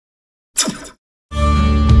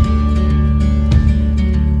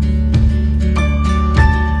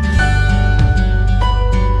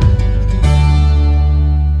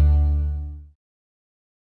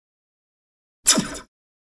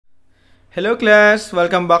Hello class!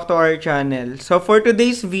 Welcome back to our channel. So for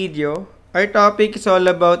today's video, our topic is all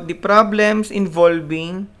about the problems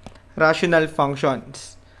involving rational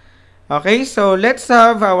functions. Okay, so let's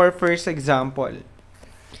have our first example.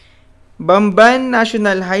 Bamban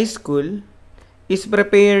National High School is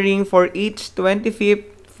preparing for its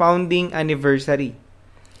 25th founding anniversary.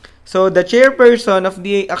 So the chairperson of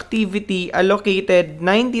the activity allocated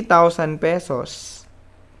 90,000 pesos.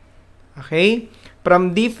 Okay?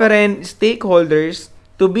 From different stakeholders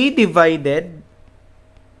to be divided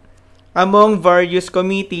among various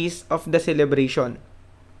committees of the celebration.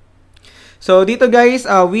 So, dito guys,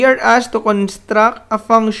 we are asked to construct a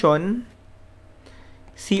function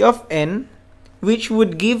C of n which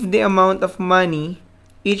would give the amount of money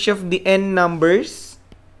each of the n numbers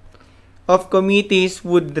of committees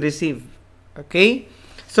would receive. Okay?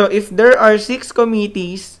 So, if there are 6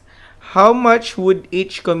 committees, how much would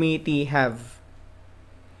each committee have?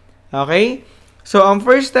 Okay? So, ang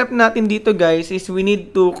first step natin dito guys is we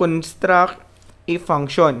need to construct a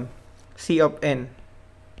function, C of n.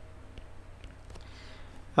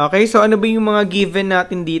 Okay? So, ano ba yung mga given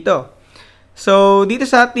natin dito? So, dito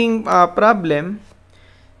sa ating problem,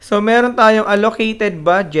 so, meron tayong allocated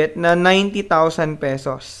budget na 90,000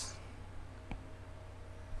 pesos.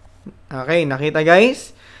 Okay, nakita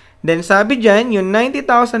guys? Then, sabi dyan, yung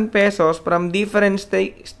 90,000 pesos from different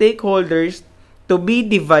stakeholders to be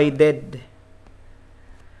divided,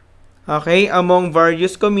 okay, among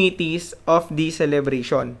various committees of the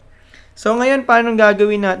celebration. So, ngayon, paano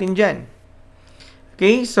gagawin natin dyan?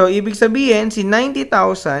 Okay, so, ibig sabihin, si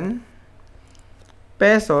 90,000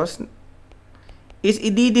 pesos is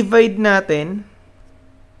i-divide natin,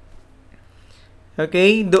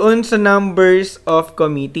 okay, doon sa numbers of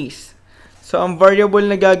committees. So, ang variable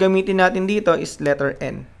na gagamitin natin dito is letter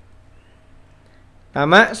n.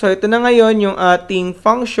 Tama? So, ito na ngayon yung ating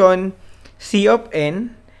function C of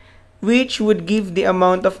n, which would give the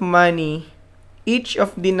amount of money each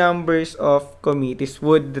of the numbers of committees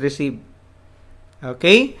would receive.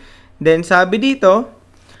 Okay? Then, sabi dito,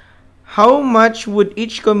 how much would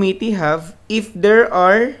each committee have if there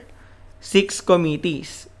are 6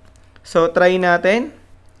 committees? So, try natin.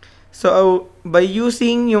 So, by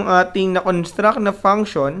using yung ating na-construct na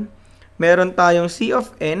function, meron tayong C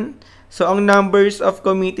of n. So, ang numbers of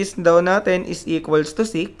committees daw natin is equals to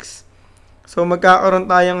 6. So, magkakaroon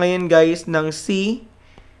tayo ngayon guys ng C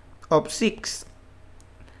of 6.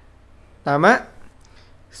 Tama?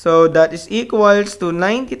 So, that is equals to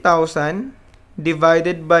 90,000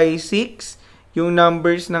 divided by 6, yung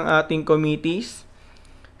numbers ng ating committees.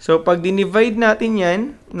 So, pag dinivide natin yan,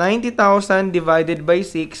 90,000 divided by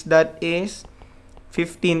 6, that is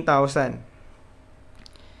 15,000.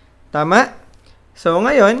 Tama? So,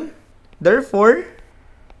 ngayon, therefore,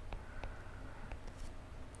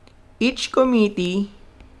 each committee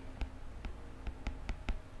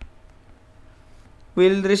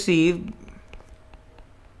will receive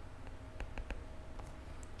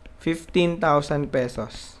 15,000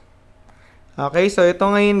 pesos. Okay, so ito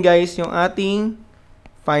ngayon guys yung ating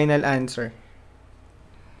final answer.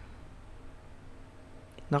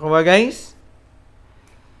 Nakuha guys?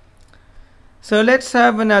 So let's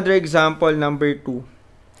have another example, number 2.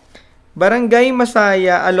 Barangay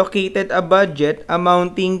Masaya allocated a budget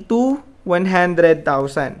amounting to 100,000.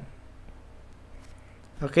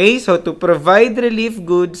 Okay, so to provide relief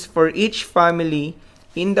goods for each family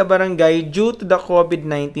in the barangay due to the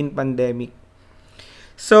COVID-19 pandemic.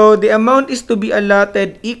 So, the amount is to be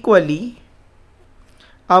allotted equally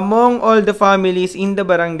among all the families in the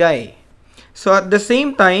barangay. So, at the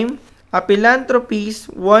same time, a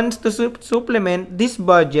philanthropist wants to supplement this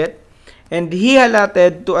budget and he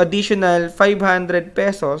allotted to additional 500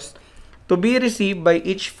 pesos to be received by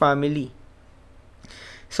each family.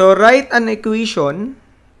 So, write an equation.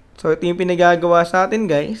 So, ito yung pinagagawa sa atin,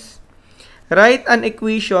 guys. Write an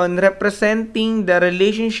equation representing the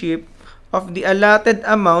relationship of the allotted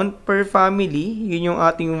amount per family, yun yung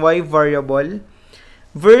ating y variable,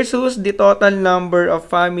 versus the total number of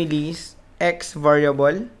families, x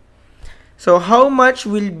variable. So, how much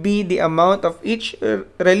will be the amount of each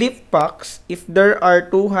relief packs if there are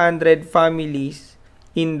 200 families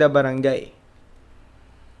in the barangay?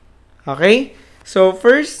 Okay? So,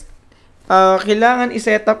 first, kailangan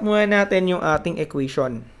i-set up muna natin yung ating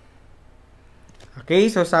equation. Okay?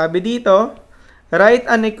 So, sabi dito, write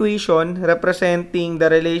an equation representing the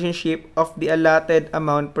relationship of the allotted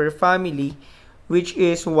amount per family, which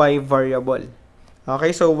is y variable. Okay?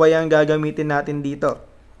 So, y ang gagamitin natin dito.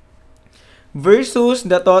 Versus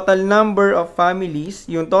the total number of families.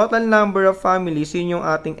 Yung total number of families, yun yung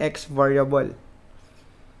ating x variable.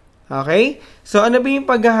 Okay? So, ano ba yung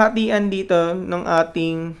paghahatian dito ng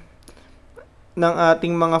ating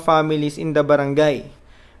mga families in the barangay?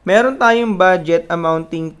 Meron tayong budget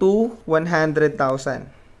amounting to 100,000.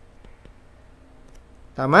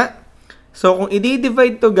 Tama? So, kung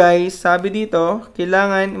i-divide to guys, sabi dito,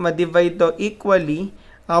 kailangan ma-divide to equally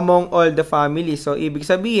among all the families. So, ibig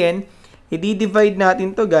sabihin, i-divide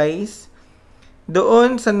natin to guys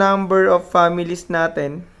doon sa number of families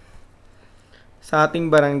natin sa ating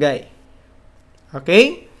barangay.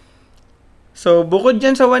 Okay? So, bukod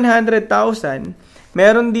dyan sa 100,000,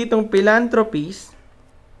 meron ditong philanthropies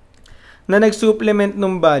na nag-supplement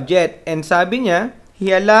ng budget. And sabi niya,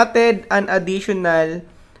 he allotted an additional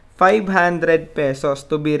 500 pesos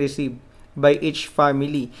to be received by each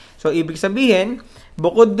family. So, ibig sabihin,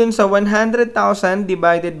 bukod dun sa 100,000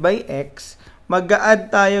 divided by X, mag-a-add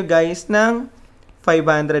tayo guys ng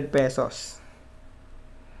 500 pesos.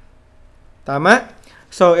 Tama?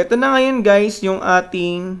 So, ito na ngayon guys yung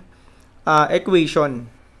ating equation.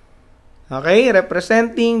 Okay?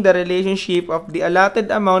 Representing the relationship of the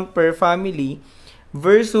allotted amount per family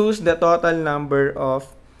versus the total number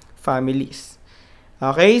of families.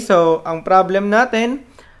 Okay? So, ang problem natin,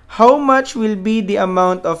 how much will be the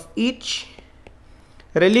amount of each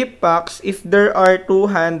relief packs if there are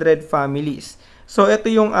 200 families? So, ito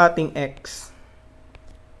yung ating X.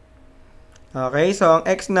 Okay, so ang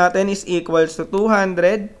X natin is equals to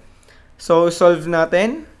 200. So, solve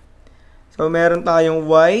natin. So, meron tayong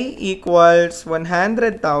Y equals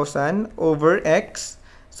 100,000 over X.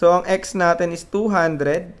 So, ang X natin is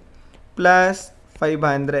 200 plus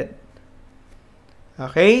 500.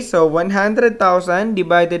 Okay, so 100,000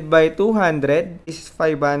 divided by 200 is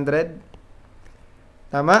 500.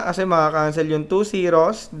 Tama? Kasi makakancel yung 2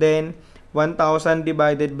 zeros. Then, 1,000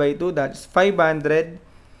 divided by 2, that's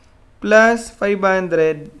 500. Plus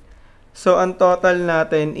 500. So, ang total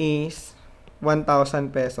natin is 1,000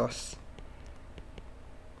 pesos.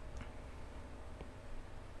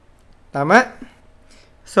 Tama?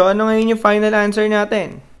 So, ano ngayon yung final answer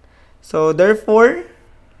natin? So, therefore,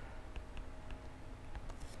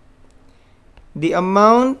 the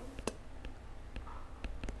amount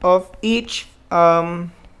of each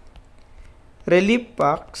relief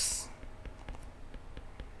packs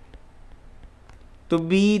to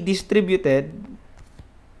be distributed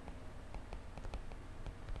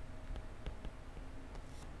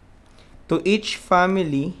to each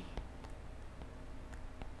family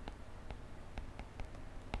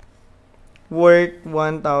worth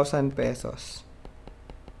 1,000 pesos.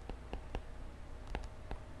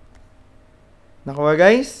 Nakuha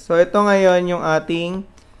guys? So, ito ngayon yung ating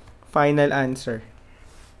final answer.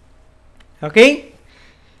 Okay?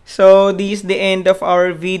 So, this is the end of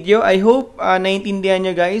our video. I hope naintindihan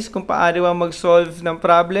nyo guys kung paano mag-solve ng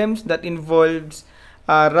problems that involves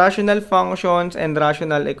rational functions and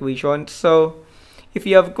rational equations. So, if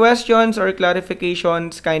you have questions or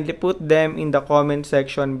clarifications, kindly put them in the comment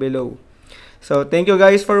section below. So, thank you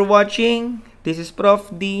guys for watching. This is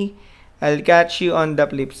Prof. D. I'll catch you on the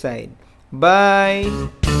flip side.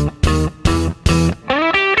 Bye!